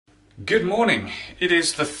Good morning. It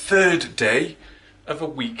is the third day of a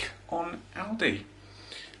week on Aldi.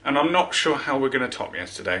 And I'm not sure how we're going to top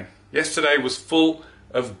yesterday. Yesterday was full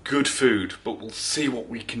of good food, but we'll see what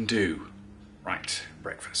we can do. Right,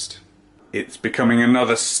 breakfast. It's becoming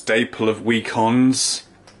another staple of week-ons.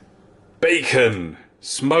 Bacon!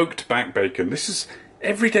 Smoked back bacon. This is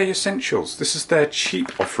everyday essentials. This is their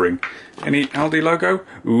cheap offering. Any Aldi logo?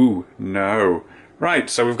 Ooh, no. Right,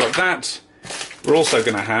 so we've got that. We're also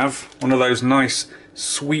going to have one of those nice,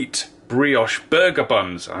 sweet brioche burger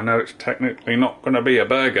buns. I know it's technically not going to be a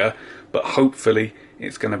burger, but hopefully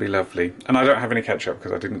it's going to be lovely. And I don't have any ketchup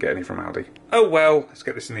because I didn't get any from Aldi. Oh well, let's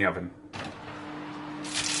get this in the oven.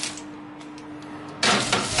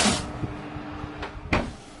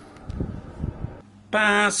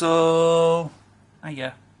 Basil!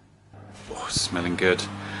 Hiya. Oh, smelling good.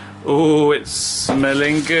 Oh, it's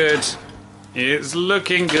smelling good. It's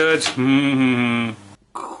looking good.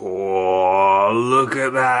 Oh, look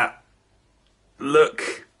at that.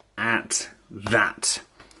 Look at that.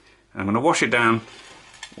 I'm going to wash it down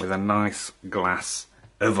with a nice glass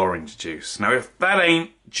of orange juice. Now, if that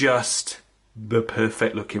ain't just the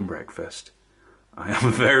perfect looking breakfast, I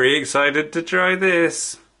am very excited to try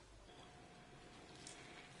this.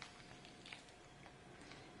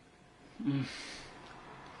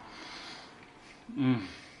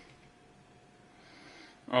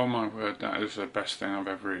 Oh my word, that is the best thing I've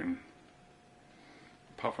ever eaten.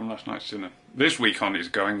 Apart from last night's dinner. This week on is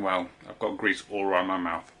going well. I've got grease all around my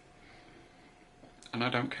mouth. And I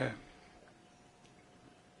don't care.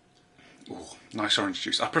 Oh, nice orange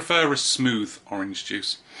juice. I prefer a smooth orange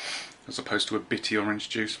juice as opposed to a bitty orange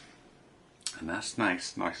juice. And that's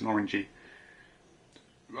nice, nice and orangey.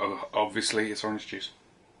 Oh, obviously it's orange juice.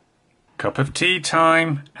 Cup of tea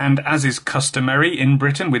time. And as is customary in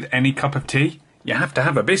Britain with any cup of tea, you have to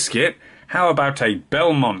have a biscuit. How about a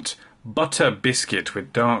Belmont butter biscuit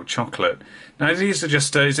with dark chocolate? Now these are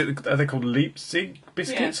just, are they called Leipzig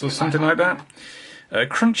biscuits or something like that? A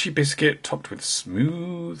crunchy biscuit topped with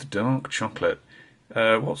smooth dark chocolate.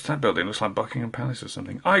 What's that building? Looks like Buckingham Palace or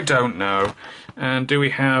something. I don't know. And do we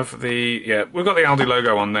have the... Yeah, we've got the Aldi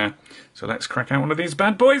logo on there. So let's crack out one of these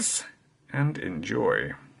bad boys and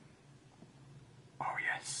enjoy. Oh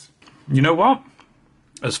yes. You know what?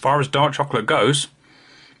 As far as dark chocolate goes,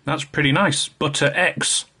 that's pretty nice. Butter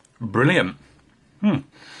X, brilliant. I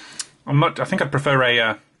think I'd prefer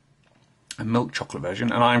a milk chocolate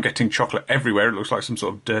version, and I am getting chocolate everywhere. It looks like some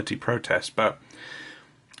sort of dirty protest, but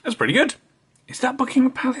that's pretty good. Is that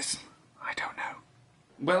Buckingham Palace? I don't know.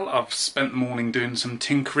 Well, I've spent the morning doing some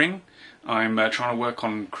tinkering. I'm trying to work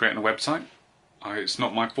on creating a website. It's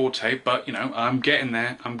not my forte, but you know, I'm getting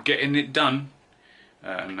there. I'm getting it done.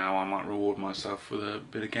 And now I might reward myself with a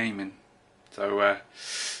bit of gaming. So,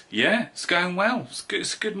 yeah, it's going well.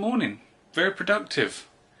 It's a good morning. Very productive.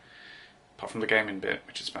 Apart from the gaming bit,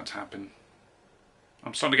 which is about to happen.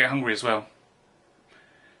 I'm starting to get hungry as well.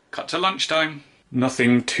 Cut to lunchtime.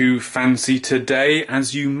 Nothing too fancy today,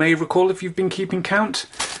 as you may recall if you've been keeping count.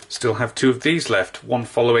 Still have two of these left. One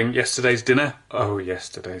following yesterday's dinner. Oh,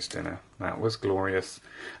 yesterday's dinner. That was glorious.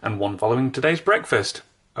 And one following today's breakfast.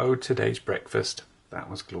 Oh, today's breakfast. That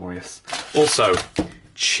was glorious. Also,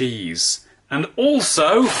 cheese. And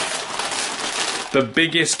also, the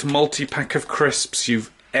biggest multi-pack of crisps you've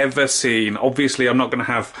ever seen. Obviously, I'm not going to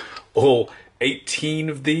have all 18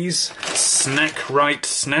 of these Snack Right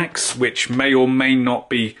snacks, which may or may not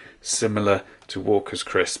be similar to Walker's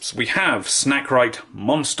crisps. We have Snack Right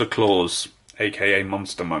Monster Claws, aka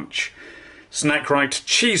Monster Munch. Snack Right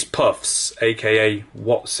Cheese Puffs, aka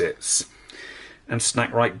Wotsits. And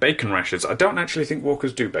Snack Right bacon rashers. I don't actually think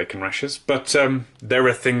Walkers do bacon rashers, but they're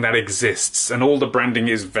a thing that exists, and all the branding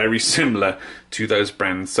is very similar to those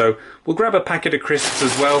brands. So we'll grab a packet of crisps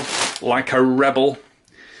as well, like a rebel,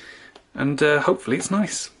 and hopefully it's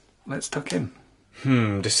nice. Let's tuck in.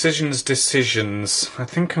 Decisions. I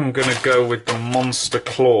think I'm going to go with the Monster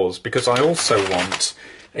Claws, because I also want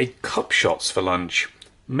a cup shots for lunch.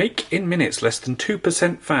 Make in minutes, less than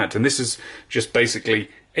 2% fat, and this is just basically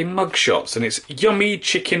a mug shots, and it's yummy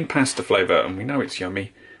chicken pasta flavour, and we know it's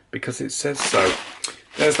yummy because it says so.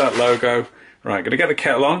 There's that logo. Right, gonna get the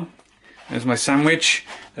kettle on. There's my sandwich.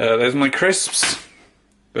 There's my crisps.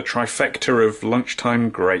 The trifecta of lunchtime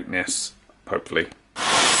greatness, hopefully.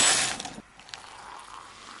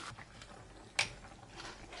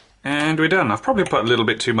 And we're done. I've probably put a little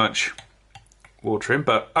bit too much water in,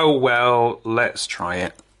 but oh well, let's try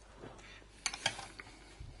it.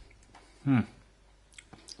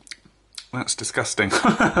 That's disgusting.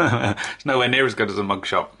 It's nowhere near as good as a mug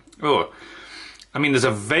shot. Oh, I mean, there's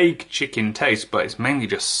a vague chicken taste, but it's mainly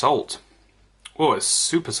just salt. Oh, it's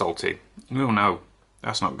super salty. Oh no,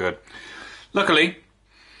 that's not good. Luckily,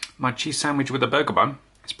 my cheese sandwich with a burger bun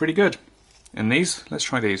is pretty good. And these, let's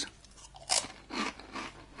try these.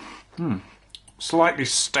 Slightly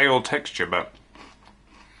stale texture, but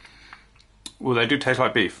well, they do taste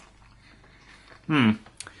like beef.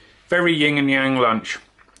 Very yin and yang lunch.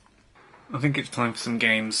 I think it's time for some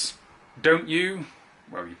games. Don't you?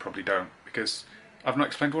 Well, you probably don't, because I've not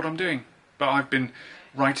explained what I'm doing. But I've been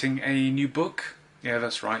writing a new book. Yeah,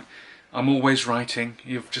 that's right. I'm always writing.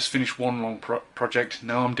 You've just finished one long project.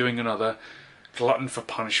 Now I'm doing another. Glutton for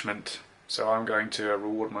punishment. So I'm going to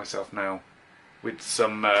reward myself now with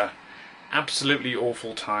some absolutely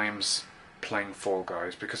awful times playing Fall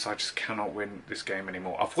Guys, because I just cannot win this game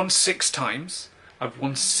anymore. I've won 6 times. I've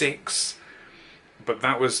won 6. But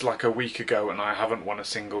that was like a week ago and I haven't won a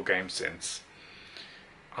single game since.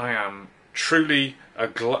 I am truly a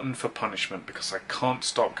glutton for punishment because I can't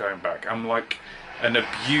stop going back. I'm like an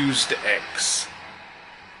abused ex.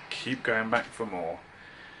 Keep going back for more.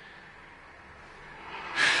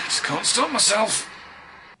 Just can't stop myself.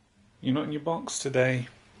 You're not in your box today.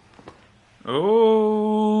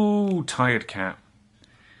 Oh, tired cat.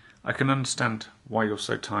 I can understand why you're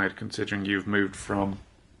so tired considering you've moved from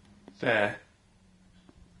there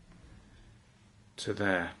to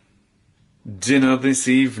there. Dinner this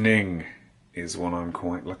evening is one I'm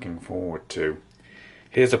quite looking forward to.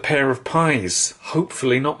 Here's a pair of pies,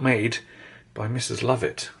 hopefully not made by Mrs.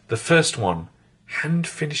 Lovett. The first one,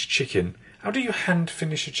 hand-finished chicken. How do you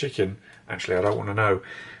hand-finish a chicken? Actually, I don't want to know.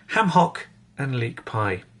 Ham hock and leek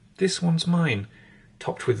pie. This one's mine,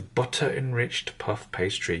 topped with butter-enriched puff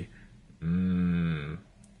pastry. And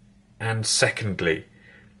secondly,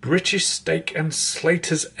 British steak and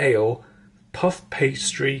Slater's ale, puff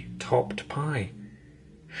pastry topped pie.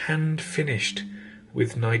 Hand-finished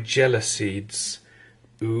with nigella seeds.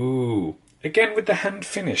 Ooh. Again with the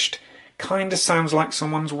hand-finished. Kinda sounds like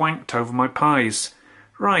someone's wanked over my pies.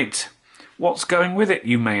 Right. What's going with it,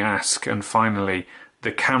 you may ask? And finally,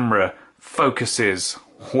 the camera focuses.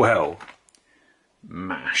 Well,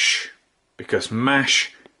 mash. Because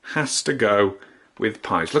mash has to go with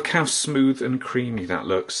pies. Look how smooth and creamy that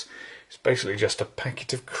looks. It's basically just a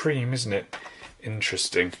packet of cream, isn't it?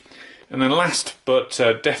 Interesting. And then last but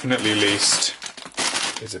definitely least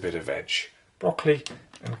is a bit of veg. Broccoli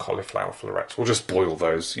and cauliflower florets. We'll just boil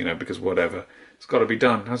those, you know, because whatever. It's got to be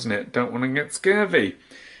done, hasn't it? Don't want to get scurvy.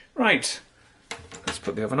 Right. Let's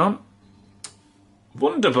put the oven on.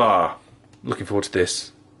 Wunderbar. Looking forward to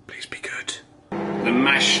this. Please be good. The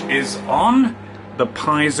mash is on. The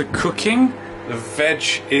pies are cooking. The veg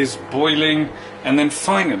is boiling. And then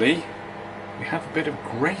finally, we have a bit of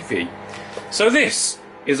gravy. So this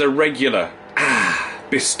is a regular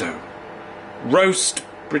Bisto roast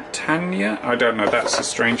Britannia. I don't know, that's a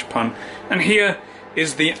strange pun. And here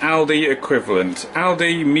is the Aldi equivalent.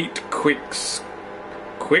 Aldi meat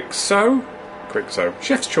Quixo,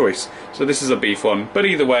 chef's choice. So this is a beef one, but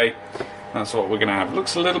either way, that's what we're gonna have.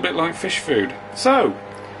 Looks a little bit like fish food. So,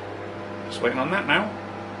 just waiting on that now.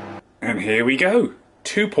 And here we go.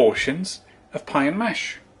 2 portions of pie and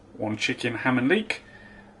mash. 1 chicken, ham and leek,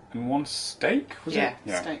 and 1 steak, was it?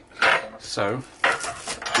 Yeah, steak. So,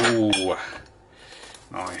 ooh,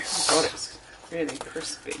 nice. Oh god, it's really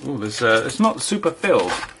crispy. Ooh, there's it's not super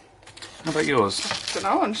filled. How about yours? I don't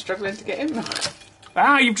know, I'm struggling to get in there.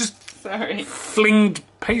 Ah, you've just flinged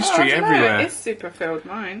pastry everywhere. It is super filled,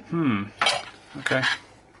 mine. Okay.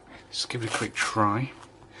 Just give it a quick try.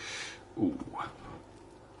 Ooh.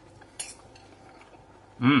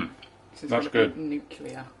 That's good.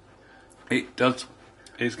 Nuclear. It does.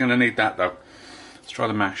 It's going to need that though. Let's try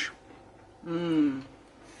the mash.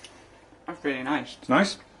 That's really nice. It's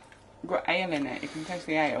nice? It's got ale in it. You can taste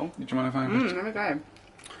the ale. Did you mind if I have it? There we go.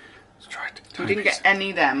 Let's try it. You didn't get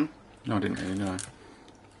any then? No, I didn't really, no.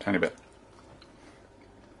 Tiny bit.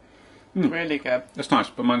 Really good. It's nice,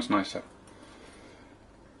 but mine's nicer.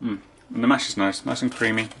 And the mash is nice and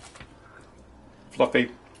creamy.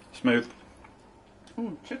 Fluffy, smooth.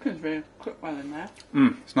 Chicken's really cooked well in there.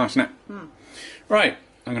 It's nice, isn't it? Right,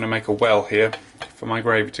 I'm going to make a well here for my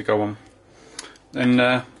gravy to go on. Then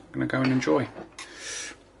I'm going to go and enjoy.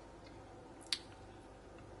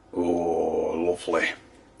 Oh, lovely.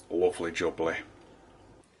 Lovely jubbly.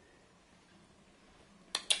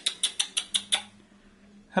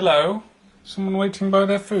 Hello? Someone waiting by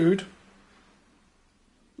their food?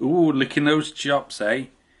 Ooh, licking those chops, eh?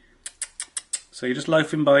 So you're just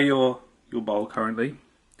loafing by your bowl currently?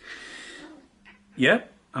 Yep,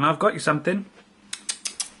 and I've got you something.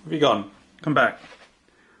 Where have you gone? Come back.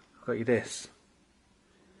 I've got you this.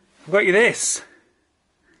 I've got you this.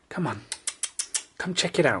 Come on. Come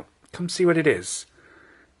check it out. come see what it is.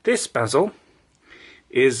 This basil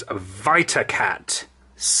is VitaCat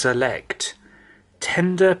Select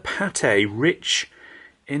Tender Pate, rich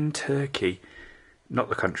in Turkey. Not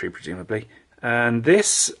the country, presumably. And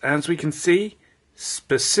this, as we can see,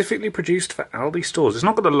 specifically produced for Aldi stores. It's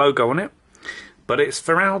not got the logo on it, but it's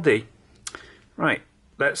for Aldi. Right,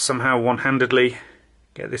 let's somehow one-handedly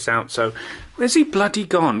get this out. So, where's he bloody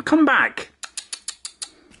gone? Come back!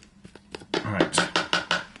 Alright.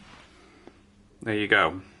 There you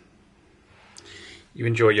go. You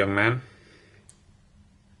enjoy, young man.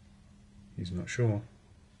 He's not sure.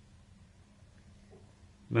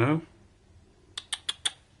 No?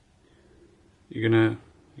 You're gonna...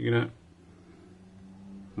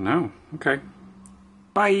 No. Okay.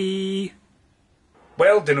 Bye!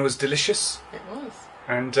 Well, dinner was delicious. It was.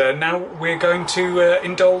 And now we're going to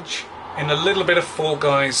indulge in a little bit of Fall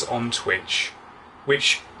Guys on Twitch,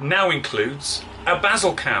 which now includes a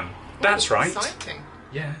basil cam. That's right. Exciting.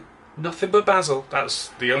 Yeah. Nothing but basil. That's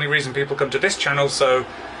the only reason people come to this channel, so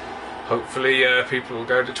hopefully people will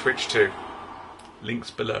go to Twitch too. Links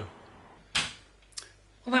below.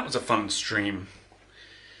 Well, that was a fun stream.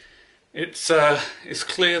 It's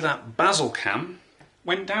clear that Basil Cam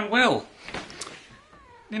went down well.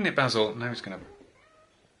 Didn't it, Basil? Now he's going to...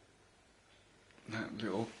 That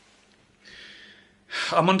little...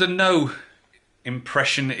 I'm under no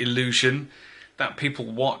impression illusion that people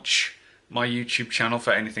watch my YouTube channel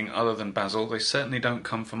for anything other than Basil. They certainly don't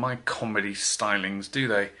come for my comedy stylings, do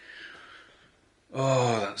they?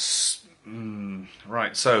 Oh, that's...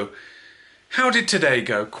 Right, so... How did today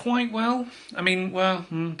go? Quite well. I mean, well,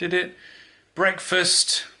 did it?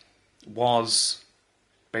 Breakfast was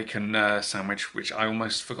bacon sandwich, which I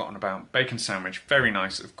almost forgotten about. Bacon sandwich, very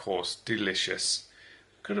nice, of course, delicious.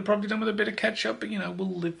 Could have probably done with a bit of ketchup, but you know, we'll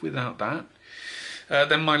live without that.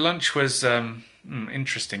 Then my lunch was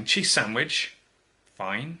interesting. Cheese sandwich,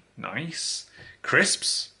 fine, nice.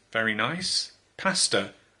 Crisps, very nice.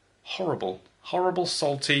 Pasta, horrible, horrible,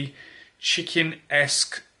 salty,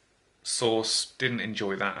 chicken-esque sauce. Didn't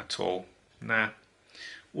enjoy that at all. Nah,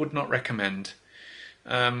 would not recommend.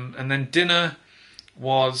 And then dinner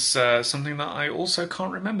was something that I also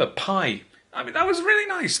can't remember. Pie. I mean, that was really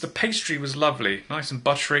nice. The pastry was lovely, nice and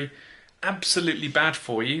buttery. Absolutely bad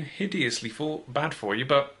for you, hideously bad for you,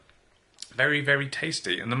 but very, very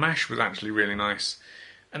tasty. And the mash was actually really nice.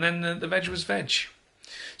 And then the veg was veg.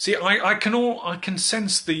 See, I can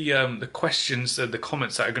sense the questions, the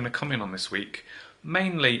comments that are going to come in on this week.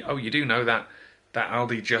 Mainly, oh, you do know that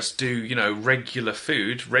Aldi just do, you know, regular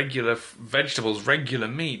food, regular vegetables, regular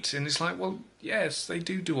meat. And it's like, well, yes, they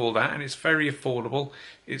do all that, and it's very affordable,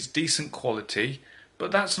 it's decent quality,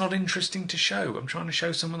 but that's not interesting to show. I'm trying to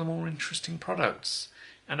show some of the more interesting products.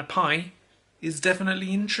 And a pie is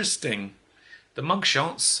definitely interesting. The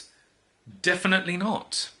mugshots, definitely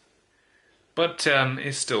not. But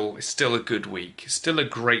it's still a good week. It's still a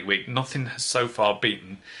great week. Nothing has so far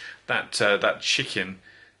beaten that chicken.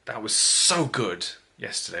 That was so good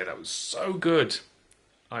yesterday. That was so good.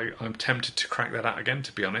 I'm tempted to crack that out again,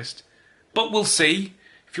 to be honest. But we'll see.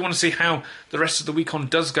 If you want to see how the rest of the week on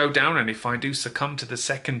does go down, and if I do succumb to the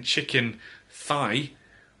second chicken thigh,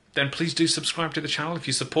 then please do subscribe to the channel. If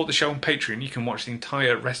you support the show on Patreon, you can watch the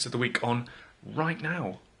entire rest of the week on right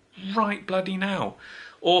now. Right bloody now.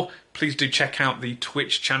 Or please do check out the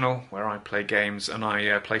Twitch channel where I play games, and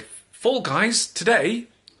I play Fall Guys. Today,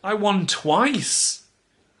 I won twice.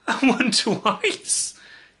 I won twice.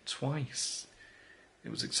 Twice. It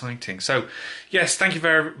was exciting. So, yes, thank you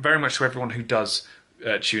very, very much to everyone who does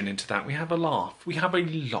tune into that. We have a laugh. We have a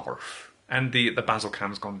laugh. And the Basil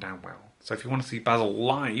cam's gone down well. So if you want to see Basil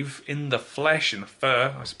live, in the flesh, in the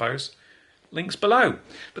fur, I suppose, links below.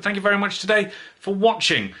 But thank you very much today for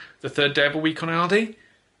watching the third day of a week on Aldi.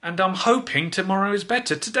 And I'm hoping tomorrow is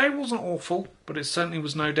better. Today wasn't awful, but it certainly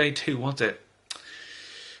was no day two, was it?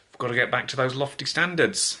 We've got to get back to those lofty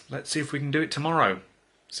standards. Let's see if we can do it tomorrow.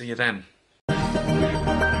 See you then.